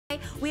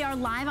We are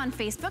live on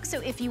Facebook, so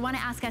if you want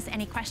to ask us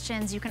any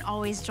questions, you can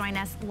always join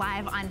us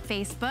live on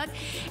Facebook.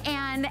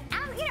 And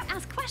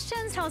ask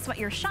questions, tell us what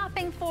you're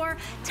shopping for,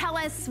 tell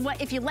us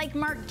what if you like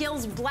Mark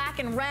Gill's black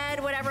and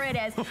red, whatever it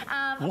is.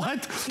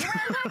 What? You're in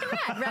black and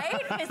red,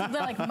 right?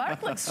 They're like,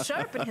 Mark looks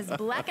sharp in his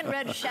black and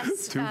red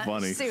chef's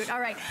suit. All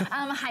right.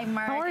 Hi,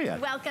 Mark. How are you?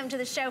 Welcome to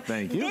the show.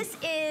 Thank you.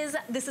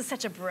 This is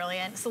such a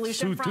brilliant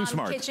solution from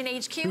Kitchen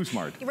HQ. Too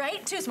smart.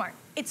 Right? Too smart.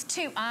 It's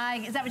two. Is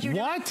that what you're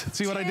doing? What?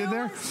 See what I did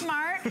there?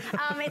 Smart.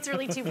 It's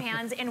really 2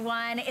 pans in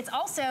one. It's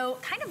also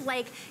kind of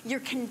like your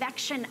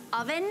convection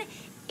oven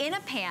in a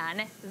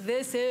pan.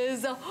 This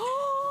is,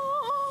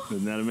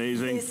 isn't that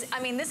amazing?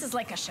 This is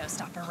like a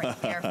showstopper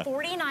right there.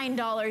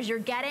 $49, you're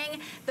getting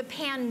the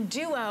Pan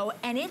Duo,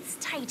 and it's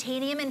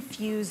titanium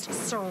infused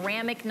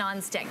ceramic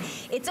nonstick.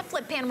 It's a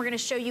flip pan. We're gonna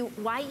show you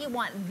why you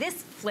want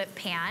this flip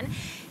pan.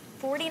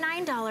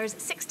 $49,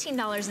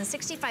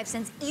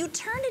 $16.65. You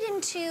turn it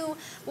into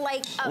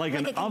like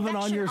an oven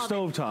on your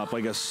stovetop,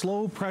 like a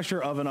slow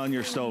pressure oven on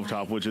your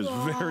stovetop, which is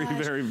very,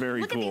 very,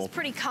 very cool. Look at these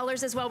pretty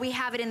colors as well. We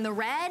have it in the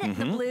red,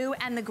 the blue,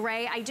 and the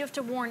gray. I do have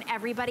to warn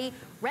everybody,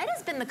 red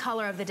has been the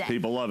color of the day.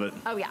 People love it.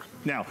 Oh yeah.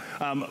 Now,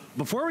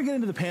 before we get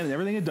into the pan and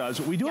everything it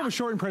does, we do have a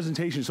shortened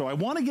presentation, so I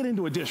want to get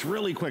into a dish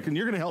really quick, and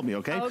you're going to help me,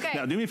 okay? Okay.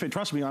 Now, do me a favor,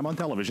 trust me, I'm on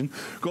television.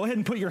 Go ahead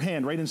and put your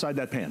hand right inside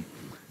that pan.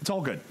 It's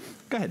all good.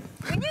 Go ahead.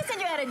 When you said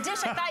you had a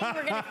dish, I thought you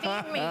were going to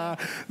feed me.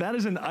 That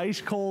is an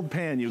ice cold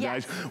pan, you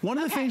guys. One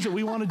of the things that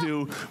we want to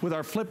do with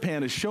our flip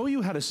pan is show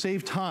you how to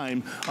save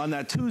time on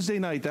that Tuesday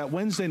night, that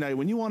Wednesday night,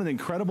 when you want an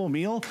incredible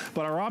meal,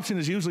 but our option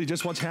is usually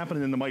just what's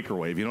happening in the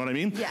microwave, you know what I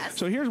mean? Yes.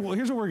 So here's what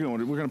we're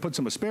doing. We're going to put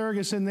some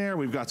asparagus in there.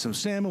 We've got some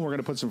salmon. We're going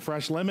to put some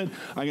fresh lemon.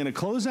 I'm going to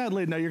close that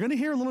lid. Now you're going to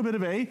hear a little bit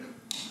of a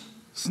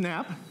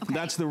snap. Okay.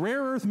 That's the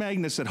rare earth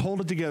magnets that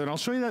hold it together, and I'll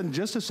show you that in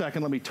just a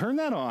second. Let me turn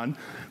that on.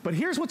 But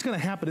here's what's going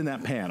to happen in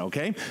that pan,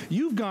 okay?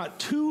 You've got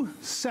two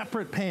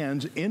separate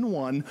pans in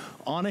one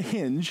on a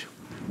hinge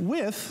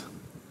with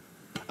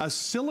a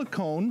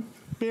silicone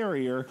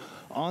barrier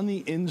on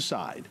the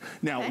inside.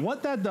 Now,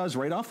 what that does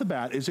right off the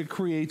bat is it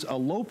creates a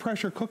low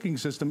pressure cooking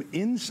system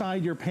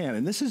inside your pan.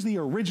 And this is the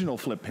original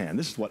flip pan.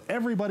 This is what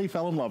everybody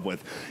fell in love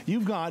with.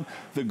 You've got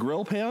the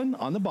grill pan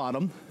on the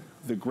bottom,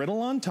 the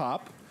griddle on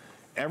top.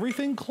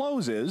 Everything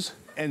closes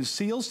and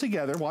seals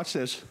together, watch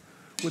this,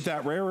 with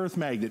that rare earth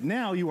magnet.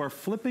 Now you are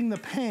flipping the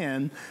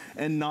pan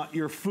and not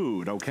your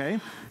food, okay?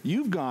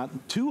 You've got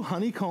two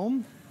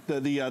honeycomb,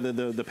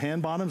 the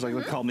pan bottoms, like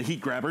we call them the heat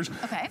grabbers.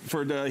 Okay.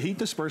 For the heat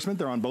disbursement,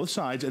 they're on both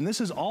sides, and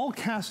this is all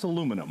cast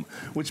aluminum,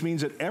 which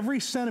means that every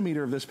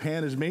centimeter of this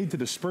pan is made to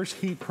disperse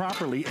heat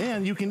properly,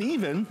 and you can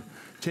even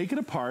take it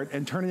apart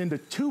and turn it into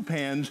two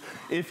pans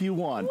if you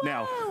want. Whoa.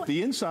 Now,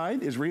 the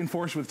inside is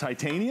reinforced with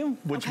titanium,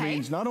 which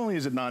means not only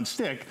is it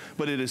non-stick,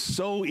 but it is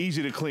so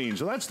easy to clean.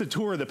 So that's the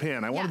tour of the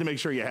pan. I wanted to make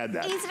sure you had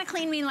that. Easy to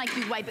clean, meaning like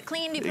you wipe it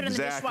clean, you put it in the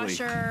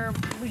dishwasher,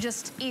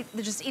 just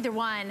either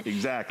one.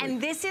 Exactly.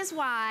 And this is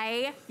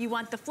why you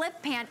want the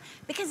flip pan,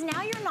 because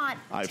now you're not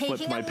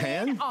taking the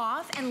lid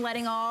off and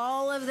letting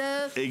all of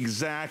the...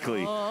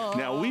 Exactly.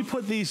 Now, we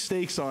put these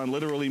steaks on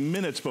literally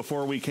minutes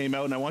before we came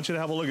out, and I want you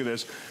to have a look at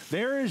this.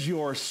 There is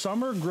your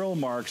summer grill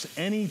marks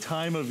any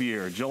time of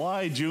year.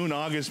 July, June,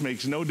 August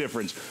makes no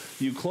difference.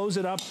 You close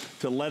it up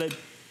to let it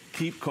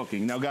keep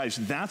cooking. Now guys,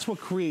 that's what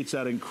creates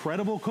that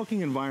incredible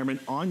cooking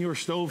environment on your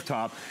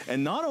stovetop.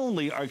 And not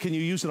only can you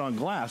use it on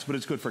glass, but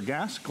it's good for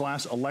gas,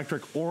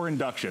 electric, or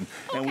induction.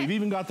 And we've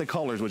even got the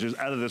colors, which is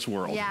out of this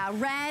world. Yeah,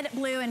 red,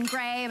 blue, and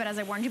gray. But as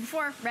I warned you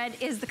before, red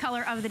is the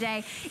color of the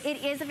day.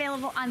 It is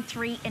available on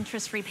 3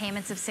 interest-free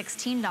payments of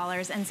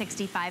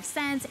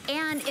 $16.65.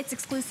 And it's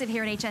exclusive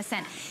here at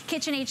HSN.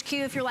 Kitchen HQ,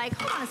 if you're like,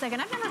 hold on a second,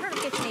 I've never heard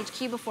of Kitchen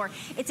HQ before.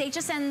 It's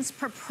HSN's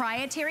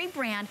proprietary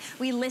brand.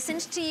 We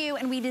listened to you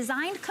and we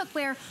designed cookware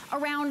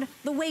around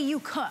the way you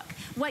cook,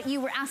 what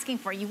you were asking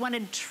for. You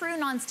wanted true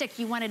nonstick,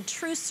 you wanted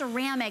true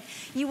ceramic,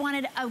 you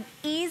wanted a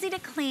easy to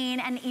clean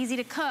and easy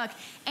to cook,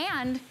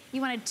 and you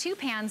wanted 2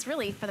 pans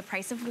really for the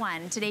price of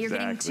 1. Today you're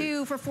getting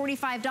 2 for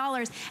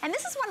 $45. And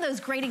this is one of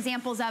those great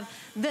examples of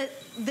the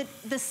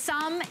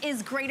sum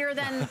is greater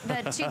than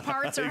the 2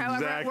 parts or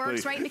however it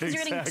works, right? Because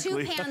you're getting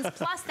 2 pans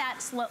plus that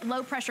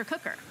low pressure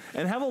cooker.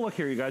 And have a look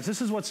here, you guys.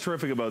 This is what's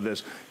terrific about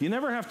this. You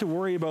never have to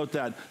worry about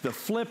the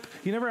flip.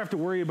 You never have to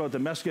worry about the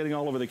mess getting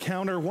all over the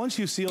counter. Once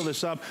you seal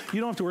this up, you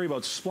don't have to worry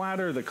about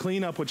splatter, the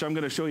cleanup, which I'm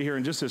gonna show you here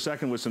in just a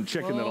second with some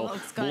chicken that'll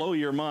blow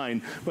your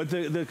mind. But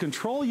the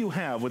control you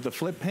have with the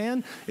flip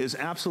pan is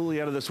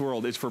absolutely out of this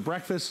world. It's for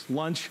breakfast,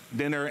 lunch,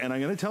 dinner, and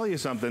I'm gonna tell you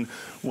something.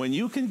 When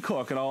you can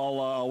cook, and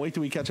I'll wait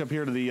till we catch up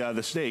here to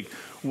the steak,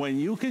 when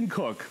you can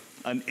cook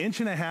an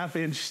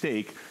 1.5-inch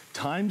steak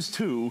times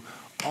 2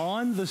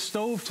 on the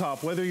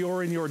stovetop, whether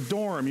you're in your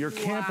dorm, your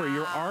camper,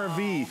 your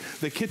RV,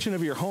 the kitchen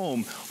of your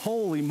home.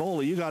 Holy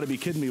moly, you gotta be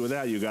kidding me with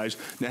that, you guys.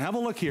 Now have a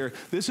look here.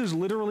 This is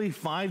literally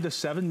 5 to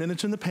 7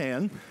 minutes in the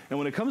pan. And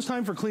when it comes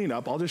time for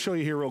cleanup, I'll just show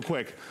you here real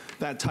quick.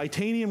 That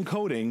titanium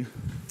coating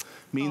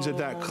means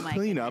that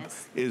cleanup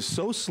is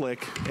so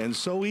slick and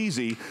so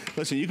easy.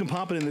 Listen, you can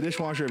pop it in the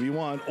dishwasher if you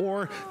want,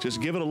 or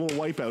just give it a little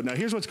wipe out. Now,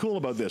 here's what's cool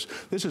about this.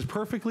 This is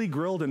perfectly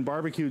grilled and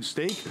barbecued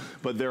steak,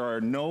 but there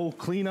are no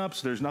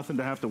cleanups. There's nothing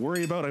to have to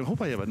worry about. I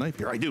hope I have a knife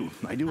here. I do.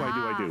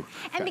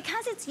 And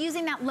because it's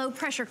using that low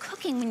pressure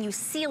cooking, when you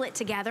seal it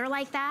together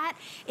like that,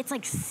 it's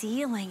like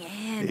sealing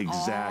in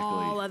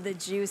all of the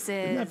juices.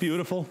 Isn't that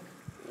beautiful?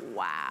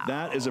 Wow.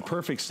 That is a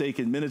perfect steak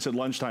in minutes at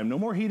lunchtime. No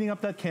more heating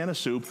up that can of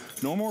soup.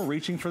 No more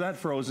reaching for that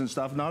frozen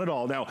stuff. Not at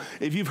all. Now,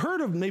 if you've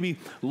heard of maybe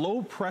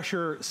low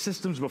pressure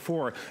systems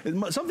before,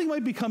 something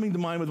might be coming to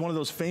mind with one of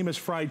those famous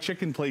fried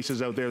chicken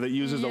places out there that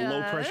uses a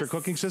low pressure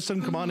cooking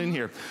system. Come on in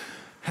here.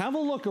 Have a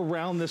look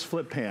around this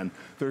flip pan.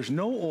 There's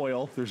no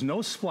oil, there's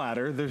no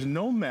splatter, there's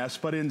no mess,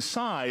 but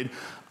inside,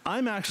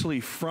 I'm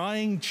actually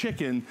frying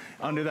chicken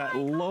under that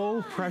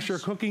low pressure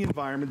cooking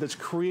environment that's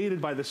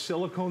created by the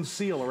silicone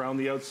seal around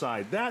the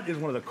outside. That is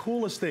one of the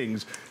coolest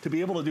things to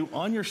be able to do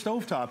on your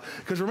stovetop.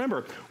 Because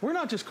remember, we're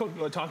not just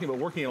talking about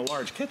working in a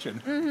large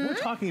kitchen. We're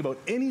talking about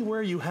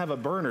anywhere you have a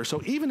burner. So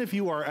even if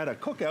you are at a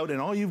cookout and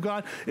all you've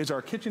got is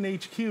our Kitchen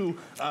HQ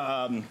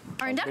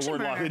our induction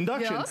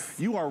burner.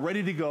 You are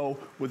ready to go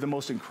with the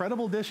most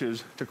incredible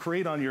dishes to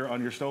create on your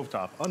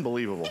stovetop.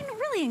 Unbelievable. And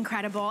really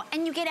incredible.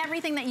 And you get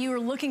everything that you were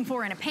looking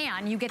for in a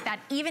pan. You get that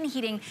even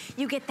heating,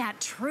 you get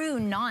that true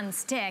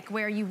non-stick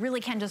where you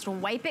really can just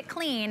wipe it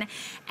clean,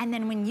 and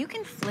then when you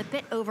can flip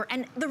it over,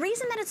 and the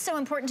reason that it's so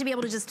important to be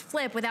able to just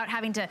flip without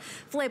having to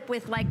flip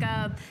with like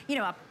a, you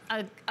know,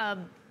 a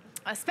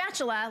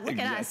spatula. Look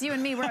at us, you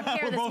and me, we're up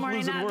here this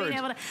morning not being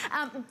able to,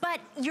 but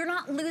you're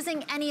not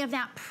losing any of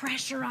that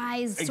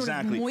pressurized sort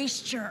of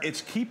moisture.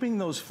 It's keeping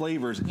those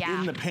flavors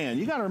in the pan.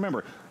 You gotta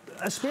remember,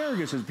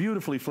 asparagus is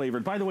beautifully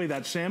flavored. By the way,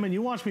 that salmon,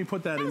 you watched me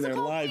put that in there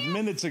live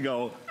minutes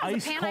ago.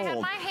 Ice cold. I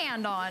had my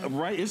hand on.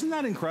 Right, isn't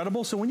that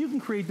incredible? So when you can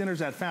create dinners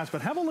that fast,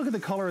 but have a look at the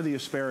color of the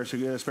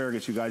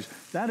asparagus, you guys.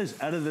 That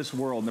is out of this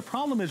world. And the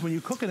problem is when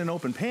you cook in an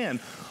open pan,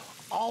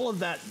 all of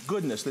that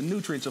goodness, the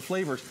nutrients, the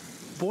flavors,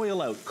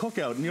 boil out, cook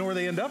out, and you know where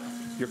they end up?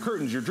 Your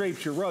curtains, your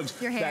drapes, your rugs.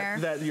 Your hair.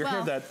 Your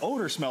hair, that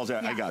odor smells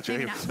out. I got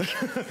you.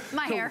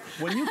 My hair.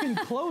 When you can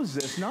close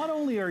this, not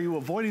only are you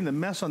avoiding the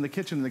mess on the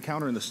kitchen and the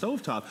counter and the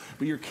stovetop,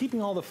 but you're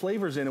keeping all the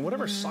flavors in, and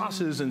whatever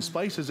sauces and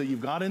spices that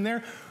you've got in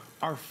there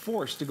are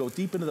forced to go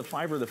deep into the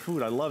fiber of the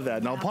food. I love that.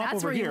 And I'll pop over here.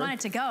 That's where you want it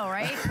to go,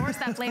 right? Force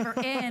that flavor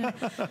in.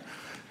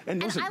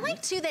 And I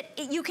like, too, that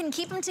you can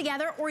keep them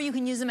together or you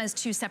can use them as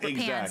two separate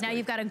pans. Now,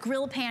 you've got a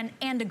grill pan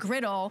and a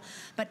griddle,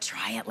 but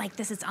try it like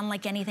this. It's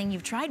unlike anything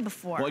you've tried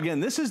before. Well, again,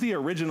 this is the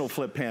original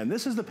flip pan.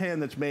 This is the pan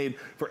that's made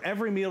for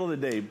every meal of the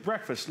day.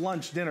 Breakfast,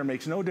 lunch, dinner,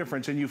 makes no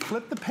difference. And you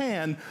flip the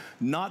pan,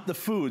 not the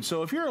food.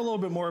 So if you're a little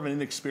bit more of an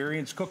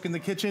inexperienced cook in the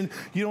kitchen,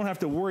 you don't have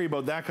to worry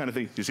about that kind of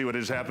thing. You see what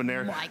just happened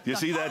there? You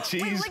see that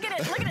cheese? Wait, look at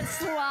it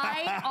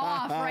slide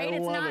off, right?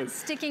 It's not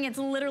sticking, it's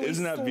literally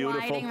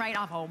sliding right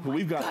off. Oh my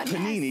We've got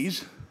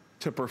paninis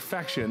to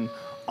perfection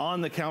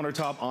on the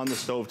countertop, on the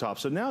stovetop.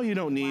 So now you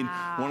don't need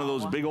one of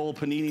those big old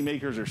panini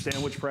makers or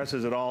sandwich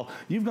presses at all.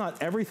 You've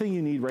got everything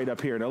you need right up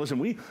here. Now listen,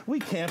 we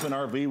camp in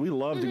RV. We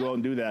love to go out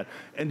and do that.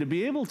 And to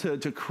be able to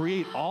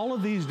create all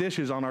of these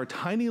dishes on our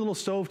tiny little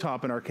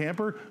stovetop in our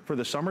camper for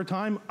the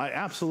summertime, I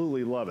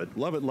absolutely love it.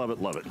 Love it, love it,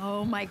 love it.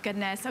 Oh my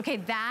goodness. Okay,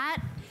 that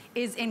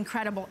is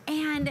incredible.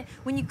 And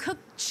when you cook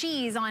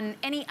cheese on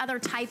any other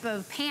type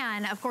of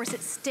pan, of course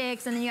it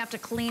sticks and then you have to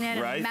clean it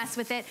and mess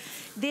with it.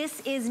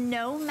 This is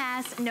no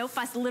mess, no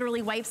fuss,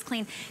 literally wipes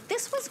clean.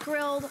 This was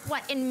grilled,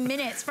 what, in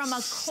minutes from a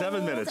cold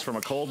 7 minutes from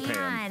a cold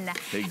pan.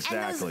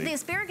 Exactly. And the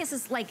asparagus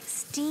is like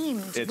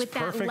steamed with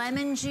that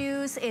lemon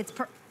juice. It's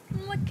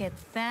look at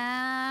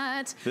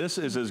that. This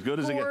is as good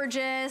as it gets.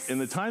 Gorgeous. In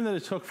the time that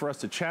it took for us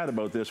to chat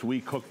about this,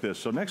 we cooked this.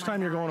 So next time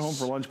you're going home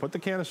for lunch, put the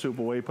can of soup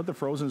away, put the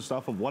frozen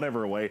stuff of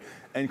whatever away,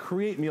 and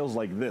create meals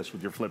like this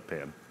with your flip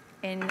pan.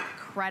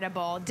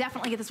 Incredible.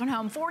 Definitely get this one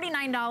home.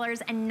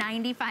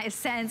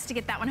 $49.95 to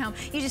get that one home.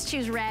 You just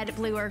choose red,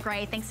 blue, or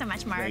gray. Thanks so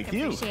much, Mark. Thank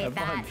you. Appreciate that.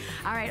 Have fun.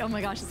 All right. Oh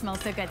my gosh, it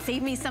smells so good.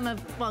 Save me some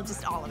of, well,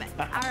 just all of it.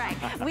 All right.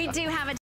 We do have a